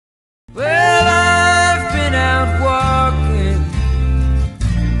Well, I've been out walking.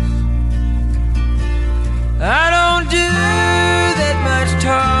 I don't do that much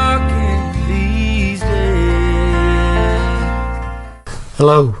talking these days.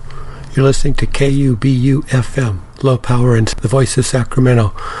 Hello, you're listening to KUBU FM, low power and the voice of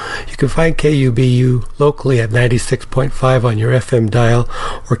Sacramento. You can find KUBU locally at 96.5 on your FM dial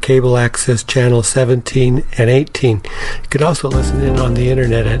or cable access channel 17 and 18. You can also listen in on the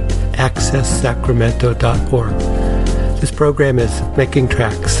internet at accesssacramento.org. This program is Making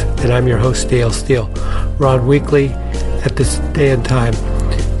Tracks, and I'm your host, Dale Steele. We're on weekly at this day and time.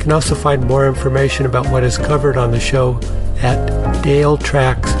 You can also find more information about what is covered on the show at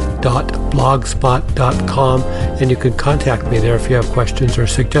daletracks.blogspot.com, and you can contact me there if you have questions or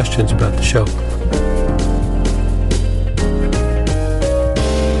suggestions about the show.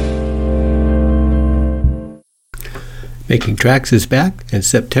 Making Tracks is back, and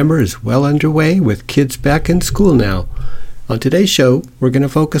September is well underway with kids back in school now. On today's show, we're going to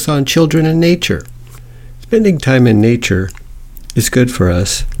focus on children and nature. Spending time in nature is good for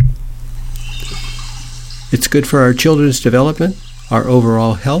us. It's good for our children's development, our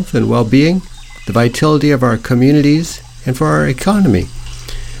overall health and well-being, the vitality of our communities, and for our economy.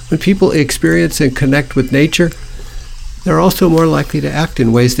 When people experience and connect with nature, they're also more likely to act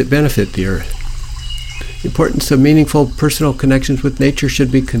in ways that benefit the earth. The importance of meaningful personal connections with nature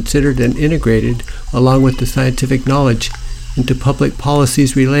should be considered and integrated, along with the scientific knowledge, into public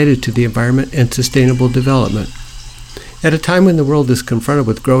policies related to the environment and sustainable development. At a time when the world is confronted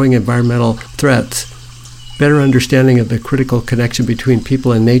with growing environmental threats, better understanding of the critical connection between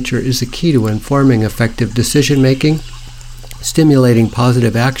people and nature is the key to informing effective decision-making, stimulating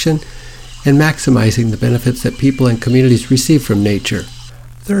positive action, and maximizing the benefits that people and communities receive from nature.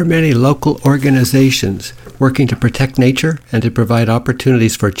 There are many local organizations working to protect nature and to provide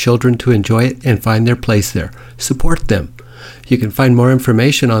opportunities for children to enjoy it and find their place there. Support them. You can find more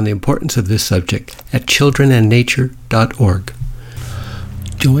information on the importance of this subject at childrenandnature.org.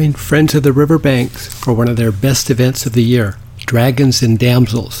 Join Friends of the Riverbanks for one of their best events of the year, Dragons and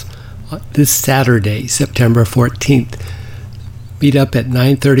Damsels, this Saturday, September 14th. Meet up at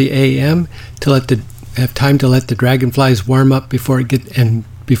 9:30 a.m. to have time to let the dragonflies warm up before it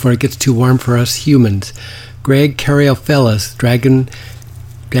gets too warm for us humans. Greg Cariofellas, dragon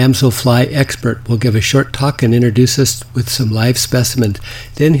damselfly expert, will give a short talk and introduce us with some live specimens.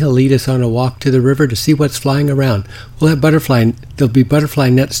 Then he'll lead us on a walk to the river to see what's flying around. There'll be butterfly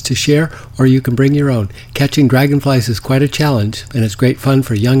nets to share, or you can bring your own. Catching dragonflies is quite a challenge, and it's great fun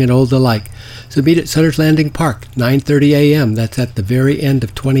for young and old alike. So meet at Sutter's Landing Park, 9:30 a.m. That's at the very end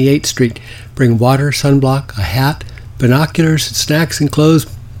of 28th Street. Bring water, sunblock, a hat, binoculars, snacks, and clothes.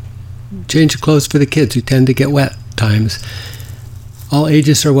 Change of clothes for the kids who tend to get wet at times. All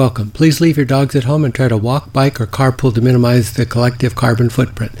ages are welcome. Please leave your dogs at home and try to walk, bike, or carpool to minimize the collective carbon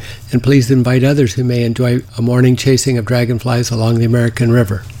footprint. And please invite others who may enjoy a morning chasing of dragonflies along the American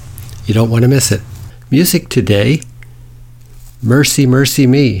River. You don't want to miss it. Music today, Mercy, Mercy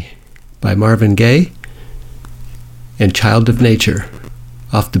Me by Marvin Gaye and Child of Nature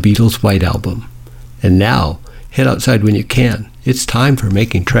off the Beatles' White Album. And now, head outside when you can. It's time for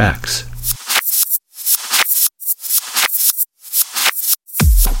Making Tracks.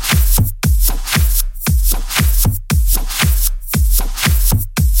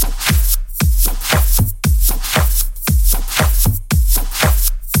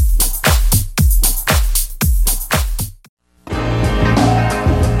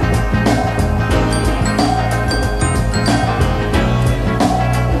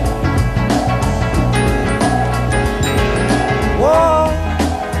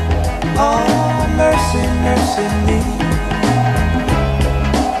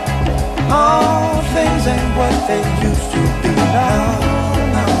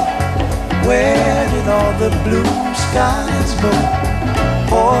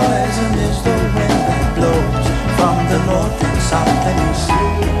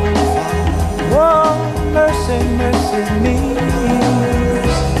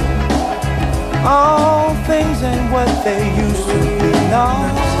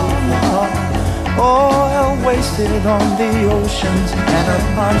 On the oceans and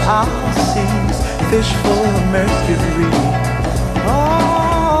upon our seas, fish full of mercury.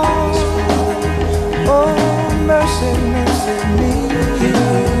 Oh, mercy, mercy me.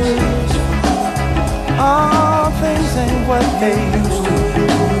 All things ain't what they used to be.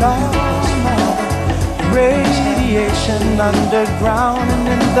 No. Radiation underground and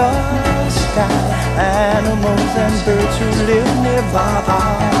in the sky. Animals and birds who live nearby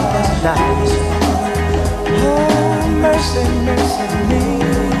die. Oh, mercy, mercy me.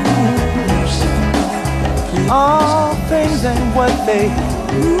 all things and what they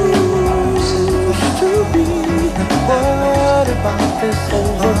used to be. What about this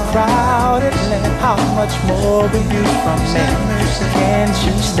overcrowded land? How much more will you from me? Can't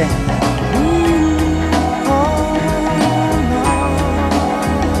you stand?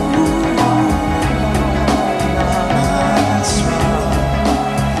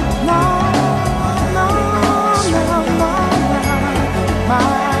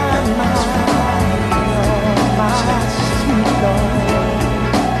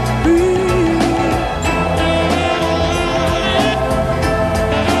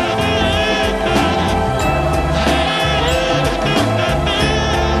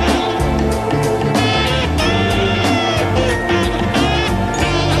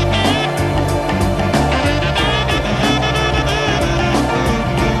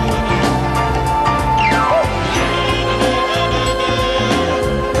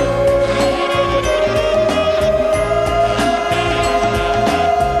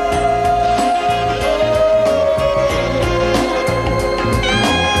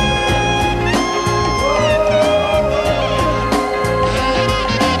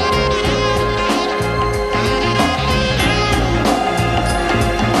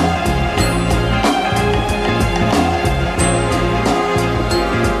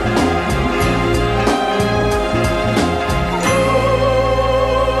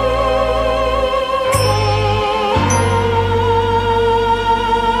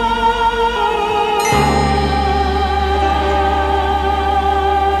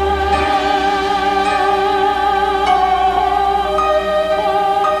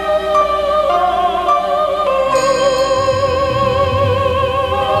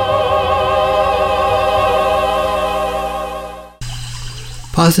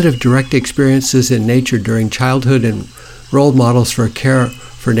 Positive direct experiences in nature during childhood and role models for care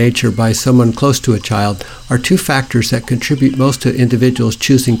for nature by someone close to a child are two factors that contribute most to individuals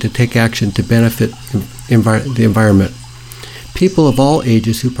choosing to take action to benefit the environment. People of all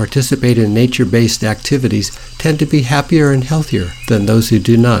ages who participate in nature-based activities tend to be happier and healthier than those who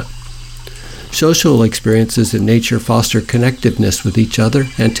do not. Social experiences in nature foster connectiveness with each other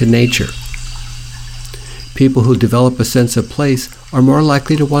and to nature. People who develop a sense of place are more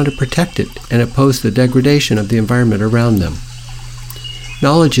likely to want to protect it and oppose the degradation of the environment around them.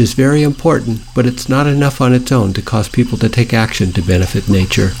 Knowledge is very important, but it's not enough on its own to cause people to take action to benefit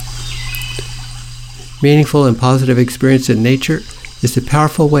nature. Meaningful and positive experience in nature is a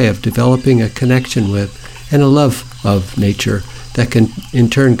powerful way of developing a connection with and a love of nature that can in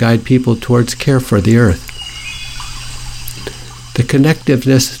turn guide people towards care for the earth. The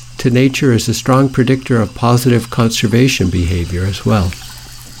connectiveness to nature is a strong predictor of positive conservation behavior as well.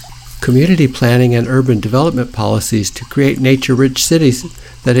 Community planning and urban development policies to create nature-rich cities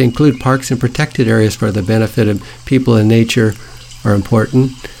that include parks and protected areas for the benefit of people and nature are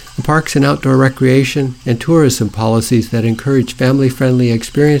important. Parks and outdoor recreation and tourism policies that encourage family-friendly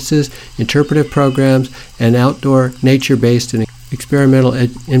experiences, interpretive programs, and outdoor nature-based and experimental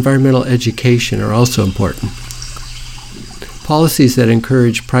environmental education are also important. Policies that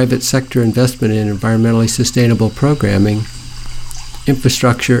encourage private sector investment in environmentally sustainable programming,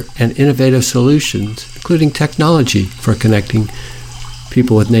 infrastructure, and innovative solutions, including technology for connecting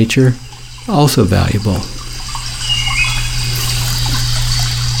people with nature, also valuable.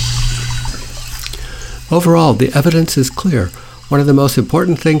 Overall, the evidence is clear. One of the most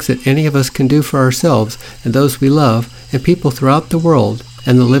important things that any of us can do for ourselves and those we love and people throughout the world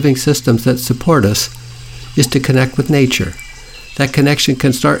and the living systems that support us is to connect with nature. That connection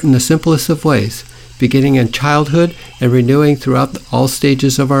can start in the simplest of ways, beginning in childhood and renewing throughout all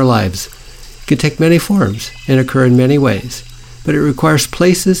stages of our lives. It can take many forms and occur in many ways, but it requires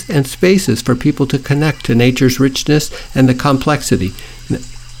places and spaces for people to connect to nature's richness and the complexity,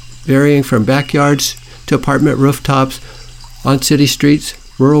 varying from backyards to apartment rooftops, on city streets,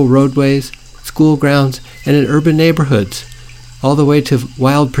 rural roadways, school grounds, and in urban neighborhoods, all the way to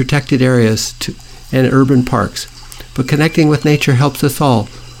wild protected areas and urban parks. But connecting with nature helps us all,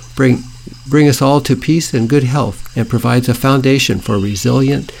 bring us all to peace and good health, and provides a foundation for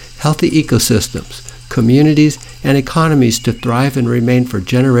resilient, healthy ecosystems, communities, and economies to thrive and remain for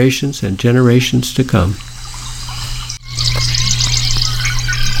generations and generations to come.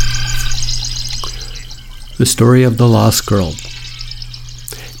 The story of the lost girl.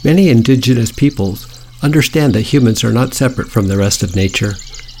 Many indigenous peoples understand that humans are not separate from the rest of nature.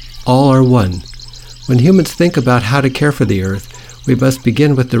 All are one. When humans think about how to care for the earth, we must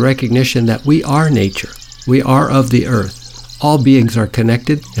begin with the recognition that we are nature. We are of the earth. All beings are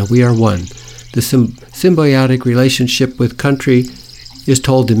connected and we are one. The symbiotic relationship with country is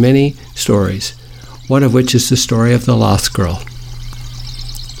told in many stories. one of which is the story of the lost girl.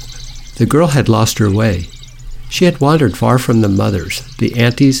 The girl had lost her way. She had wandered far from the mothers, the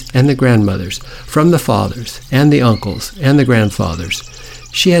aunties and the grandmothers, from the fathers and the uncles and the grandfathers.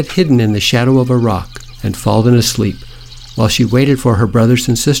 She had hidden in the shadow of a rock and fallen asleep while she waited for her brothers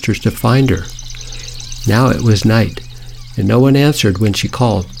and sisters to find her. Now it was night, and no one answered when she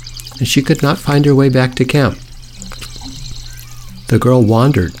called, and she could not find her way back to camp. The girl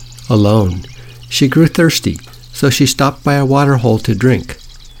wandered, alone. She grew thirsty, so she stopped by a water hole to drink,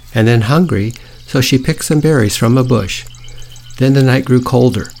 and then hungry, so she picked some berries from a bush. Then the night grew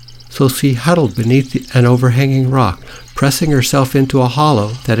colder, so she huddled beneath an overhanging rock, pressing herself into a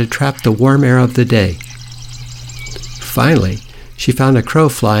hollow that had trapped the warm air of the day. Finally, she found a crow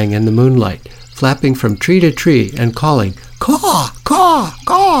flying in the moonlight, flapping from tree to tree and calling, "Caw, caw,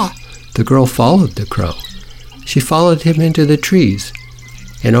 caw!" The girl followed the crow. She followed him into the trees,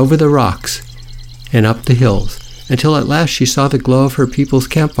 and over the rocks, and up the hills, until at last she saw the glow of her people's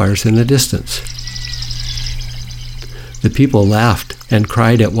campfires in the distance. The people laughed and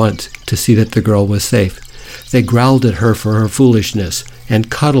cried at once to see that the girl was safe. They growled at her for her foolishness, and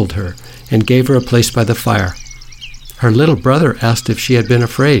cuddled her, and gave her a place by the fire. Her little brother asked if she had been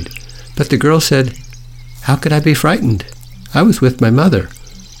afraid, but the girl said, "How could I be frightened? I was with my mother.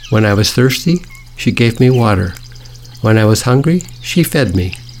 When I was thirsty, she gave me water. When I was hungry, she fed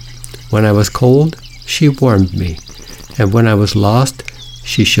me. When I was cold, she warmed me. And when I was lost,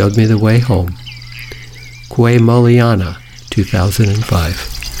 she showed me the way home." Kwe Moliana, 2005.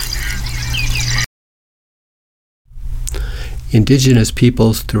 Indigenous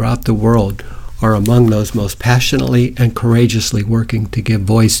peoples throughout the world are among those most passionately and courageously working to give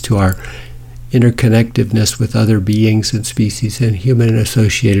voice to our interconnectedness with other beings and species and human and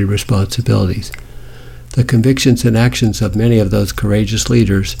associated responsibilities. The convictions and actions of many of those courageous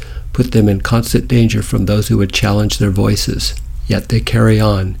leaders put them in constant danger from those who would challenge their voices, yet they carry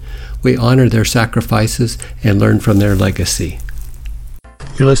on. We honor their sacrifices and learn from their legacy.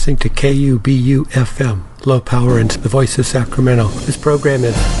 You're listening to KUBU-FM, Low Power and the Voice of Sacramento. This program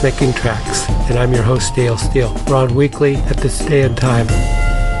is Making Tracks, and I'm your host, Dale Steele. We're on weekly at this day and time.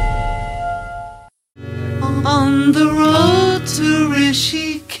 On the road to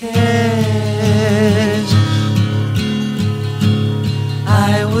Rishikesh,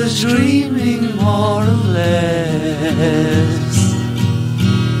 I was dreaming more or less,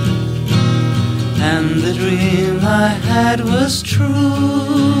 and the dream I had was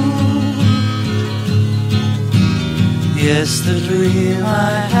true. Yes, the dream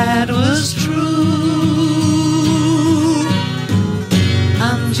I had was true.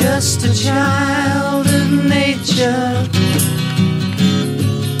 I'm just a child of nature.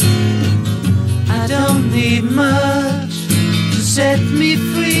 I don't need much to set me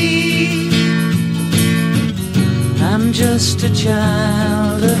free. I'm just a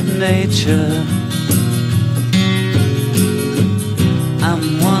child of nature. I'm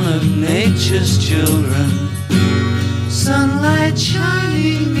one of nature's children. Sunlight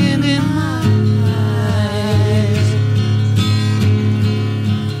shining in my eyes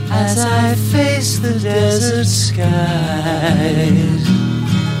as I face the desert skies,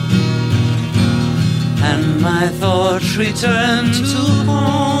 and my thoughts return to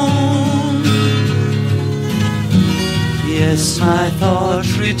home. Yes, my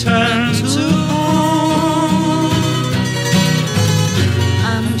thoughts return to home.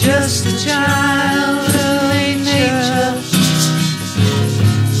 I'm just a child of nature.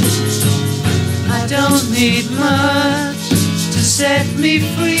 I don't need much to set me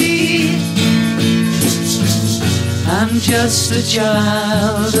free. I'm just a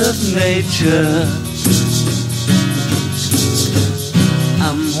child of nature.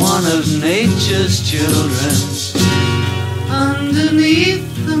 I'm one of nature's children. Underneath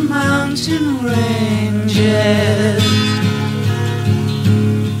the mountain ranges,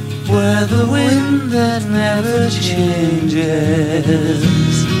 where the wind that never changes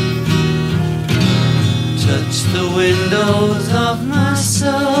touch the windows of my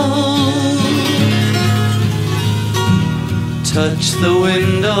soul, touch the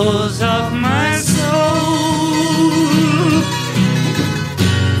windows of my soul.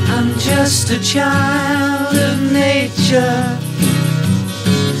 I'm just a child of nature.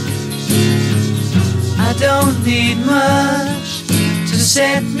 I don't need much to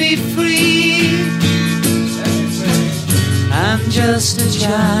set me free. I'm just a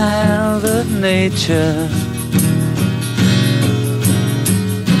child of nature.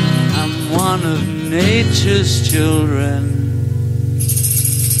 I'm one of nature's children.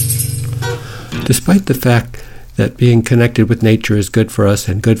 Despite the fact that being connected with nature is good for us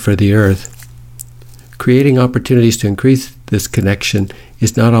and good for the earth, Creating opportunities to increase this connection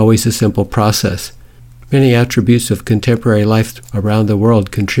is not always a simple process. Many attributes of contemporary life around the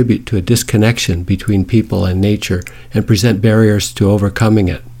world contribute to a disconnection between people and nature and present barriers to overcoming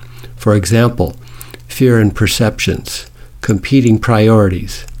it. For example, fear and perceptions, competing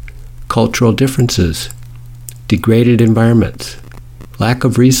priorities, cultural differences, degraded environments, lack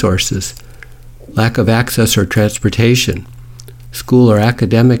of resources, lack of access or transportation, school or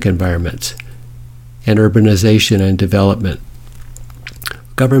academic environments, and urbanization and development.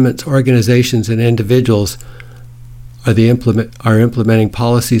 Governments, organizations, and individuals are implementing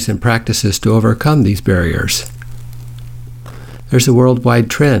policies and practices to overcome these barriers. There's a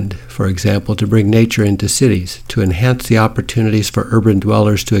worldwide trend, for example, to bring nature into cities, to enhance the opportunities for urban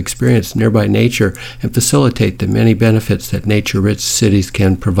dwellers to experience nearby nature and facilitate the many benefits that nature-rich cities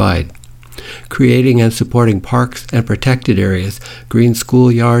can provide. Creating and supporting parks and protected areas, green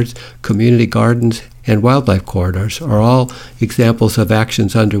schoolyards, community gardens, and wildlife corridors are all examples of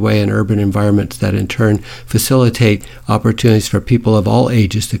actions underway in urban environments that in turn facilitate opportunities for people of all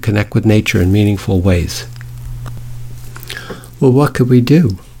ages to connect with nature in meaningful ways. Well, what could we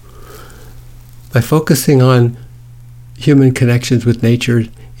do? By focusing on human connections with nature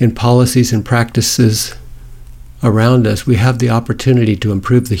in policies and practices around us, we have the opportunity to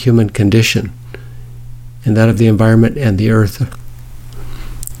improve the human condition and that of the environment and the earth.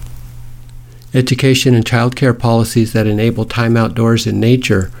 Education and childcare policies that enable time outdoors in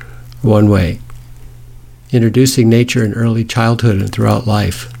nature are one way. Introducing nature in early childhood and throughout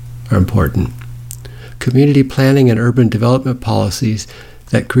life are important. Community planning and urban development policies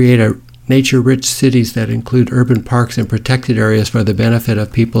that create nature-rich cities that include urban parks and protected areas for the benefit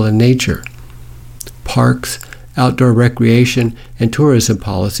of people and nature. Parks, outdoor recreation, and tourism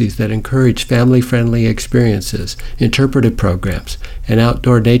policies that encourage family-friendly experiences, interpretive programs, and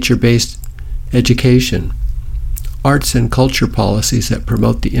outdoor nature-based education. Arts and culture policies that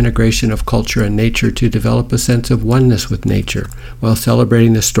promote the integration of culture and nature to develop a sense of oneness with nature while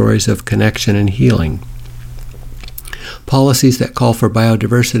celebrating the stories of connection and healing. Policies that call for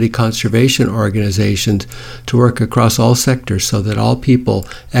biodiversity conservation organizations to work across all sectors so that all people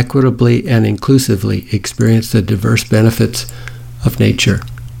equitably and inclusively experience the diverse benefits of nature.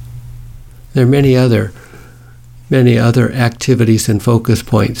 There are many other activities and focus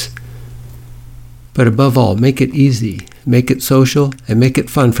points. But above all, make it easy, make it social, and make it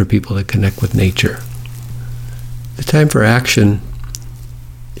fun for people to connect with nature. The time for action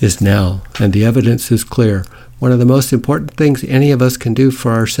is now, and the evidence is clear. One of the most important things any of us can do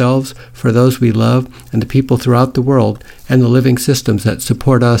for ourselves, for those we love, and the people throughout the world, and the living systems that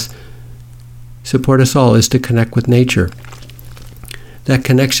support us all, is to connect with nature. That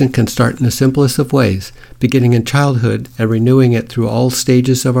connection can start in the simplest of ways, beginning in childhood and renewing it through all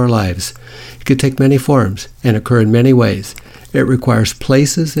stages of our lives. It could take many forms and occur in many ways. It requires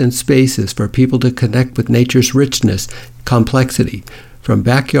places and spaces for people to connect with nature's richness, complexity, from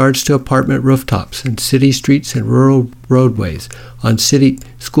backyards to apartment rooftops, and city streets and rural roadways, on city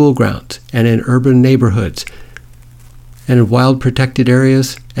school grounds, and in urban neighborhoods, and in wild protected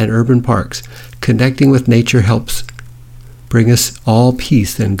areas and urban parks. Connecting with nature helps bring us all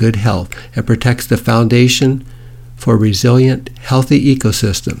peace and good health, and protects the foundation for resilient, healthy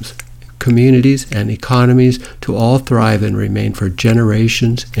ecosystems, communities, and economies to all thrive and remain for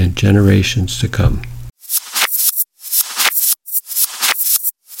generations and generations to come.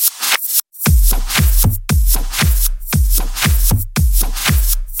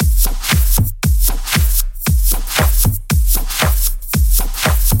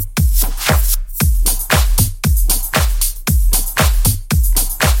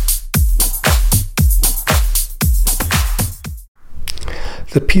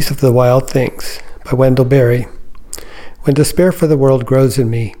 The Peace of the Wild Things by Wendell Berry. When despair for the world grows in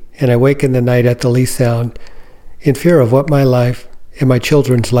me, and I wake in the night at the least sound, in fear of what my life and my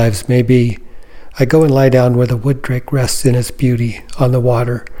children's lives may be, I go and lie down where the wood drake rests in its beauty on the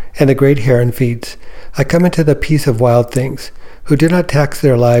water, and the great heron feeds. I come into the peace of wild things, who do not tax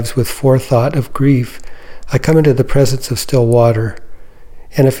their lives with forethought of grief. I come into the presence of still water,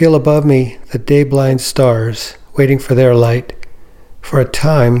 and I feel above me the day-blind stars waiting for their light. For a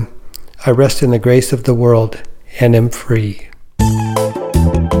time, I rest in the grace of the world and am free.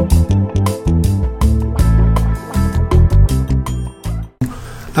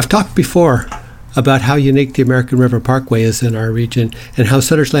 I've talked before about how unique the American River Parkway is in our region, and how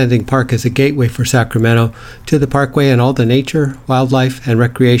Sutter's Landing Park is a gateway for Sacramento to the parkway and all the nature, wildlife, and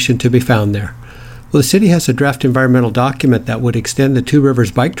recreation to be found there. Well, the city has a draft environmental document that would extend the Two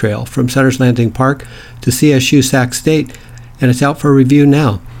Rivers Bike Trail from Sutter's Landing Park to CSU Sac State, and it's out for review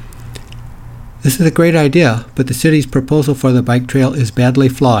now. This is a great idea, but the city's proposal for the bike trail is badly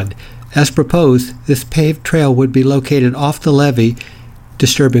flawed. As proposed, this paved trail would be located off the levee,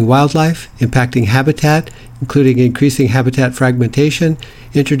 disturbing wildlife, impacting habitat, including increasing habitat fragmentation,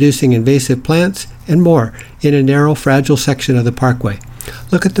 introducing invasive plants, and more, in a narrow, fragile section of the parkway.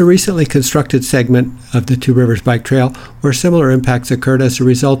 Look at the recently constructed segment of the Two Rivers Bike Trail, where similar impacts occurred as a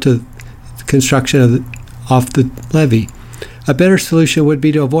result of construction off the levee. A better solution would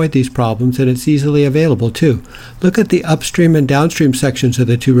be to avoid these problems, and it's easily available too. Look at the upstream and downstream sections of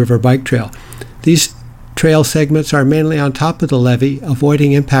the Two River Bike Trail. These trail segments are mainly on top of the levee,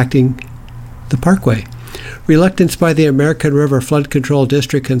 avoiding impacting the parkway. Reluctance by the American River Flood Control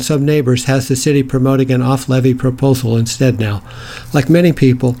District and some neighbors has the city promoting an off-levee proposal instead now. Like many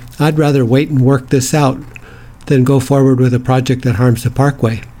people, I'd rather wait and work this out than go forward with a project that harms the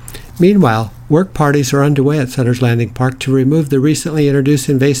parkway. Meanwhile, work parties are underway at Sutter's Landing Park to remove the recently introduced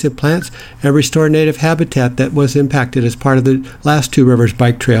invasive plants and restore native habitat that was impacted as part of the last Two Rivers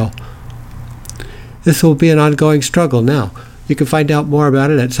Bike Trail. This will be an ongoing struggle now. You can find out more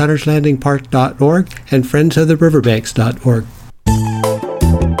about it at sutterslandingpark.org and friendsoftheriverbanks.org.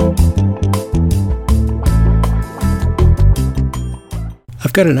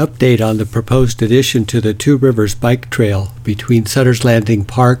 I've got an update on the proposed addition to the Two Rivers Bike Trail between Sutter's Landing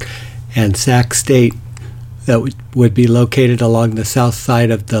Park and Sac State that would be located along the south side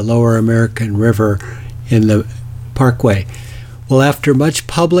of the Lower American River in the parkway. Well, after much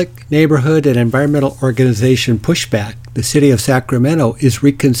public, neighborhood, and environmental organization pushback, the city of Sacramento is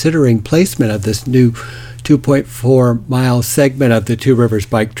reconsidering placement of this new 2.4-mile segment of the Two Rivers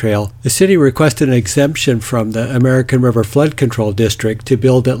Bike Trail. The city requested an exemption from the American River Flood Control District to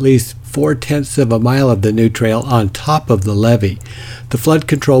build at least 0.4 of a mile of the new trail on top of the levee. The Flood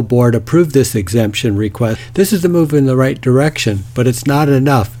Control Board approved this exemption request. This is a move in the right direction, but it's not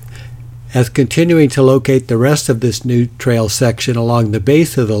enough, as continuing to locate the rest of this new trail section along the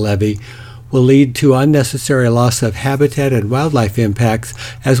base of the levee will lead to unnecessary loss of habitat and wildlife impacts,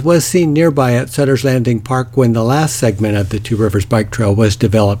 as was seen nearby at Sutter's Landing Park when the last segment of the Two Rivers Bike Trail was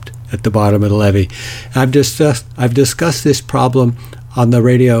developed at the bottom of the levee. I've discussed this problem on the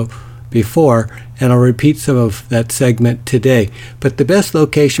radio before, and I'll repeat some of that segment today. But the best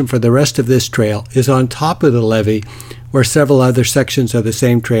location for the rest of this trail is on top of the levee, where several other sections of the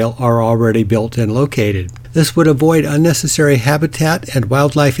same trail are already built and located. This would avoid unnecessary habitat and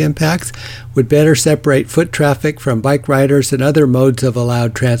wildlife impacts, would better separate foot traffic from bike riders and other modes of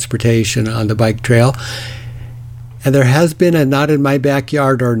allowed transportation on the bike trail. And there has been a not in my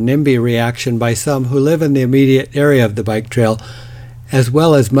backyard or NIMBY reaction by some who live in the immediate area of the bike trail, as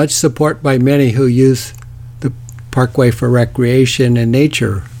well as much support by many who use the parkway for recreation and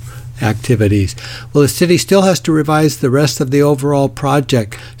nature activities. Well, the city still has to revise the rest of the overall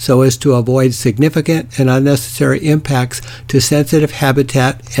project so as to avoid significant and unnecessary impacts to sensitive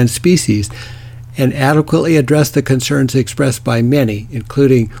habitat and species, and adequately address the concerns expressed by many,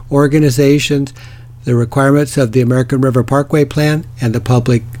 including organizations, the requirements of the American River Parkway Plan, and the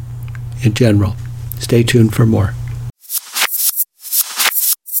public in general. Stay tuned for more.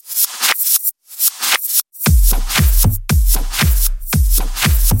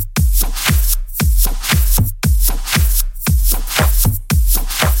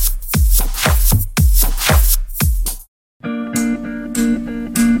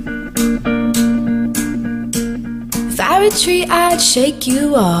 Tree, I'd shake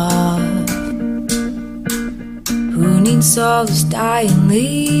you off. Who needs all those dying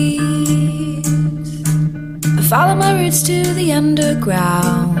leaves? I follow my roots to the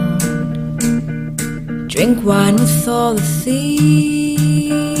underground, drink wine with all the thieves.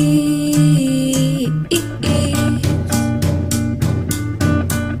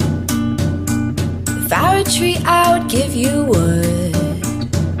 If I were a tree, I would give you wood,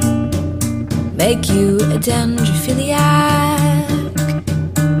 make you a dendrophiliac.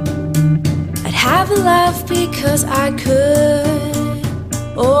 I'd have a laugh because I could.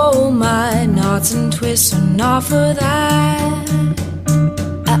 Oh, my knots and twists are not for that.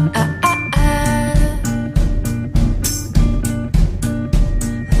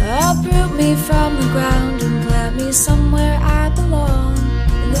 Uproot me from the ground and plant me somewhere I belong.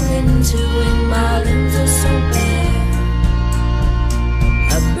 In the winter when my limbs are so bare,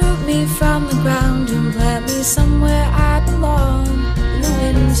 me from the ground and plant me somewhere I belong. In the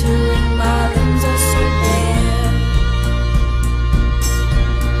winter when my limbs are so bare.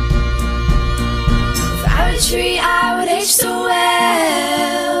 If I were a tree, I would age so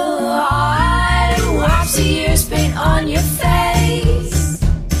well. I'd watch the years paint on your face,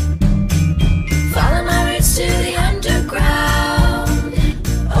 follow my roots to the underground.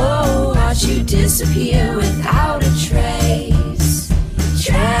 Oh, watch you dip disappear without a trace.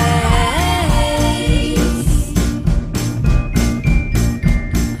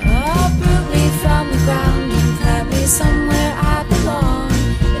 Uproot me from the ground and plant me somewhere I belong.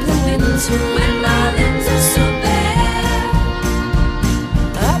 In the winter when my limbs are so bare.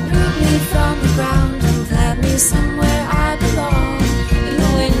 Uproot me from the ground and plant me somewhere I belong. In the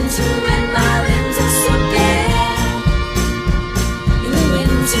winter when my limbs are so bare. In the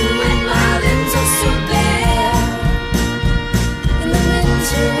winter when my limbs are so bare. In the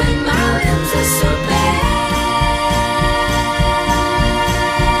winter when my limbs are so bare.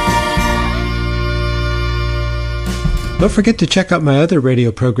 Don't forget to check out my other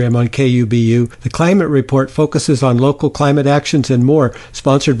radio program on KUBU. The Climate Report focuses on local climate actions and more,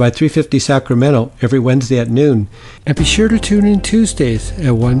 sponsored by 350 Sacramento every Wednesday at noon. And be sure to tune in Tuesdays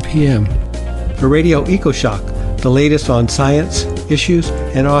at 1 p.m. for Radio EcoShock, the latest on science, issues,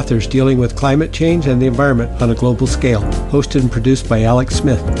 and authors dealing with climate change and the environment on a global scale. Hosted and produced by Alex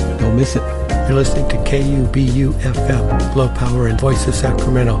Smith. Don't miss it. You're listening to KUBU-FM, Low Power and Voice of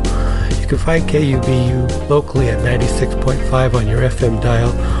Sacramento. You can find KUBU locally at 96.5 on your FM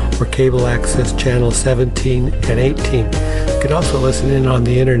dial or cable access channels 17 and 18. You can also listen in on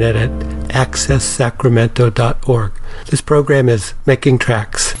the internet at accesssacramento.org. This program is Making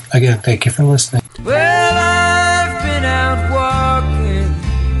Tracks. Again, thank you for listening. Well,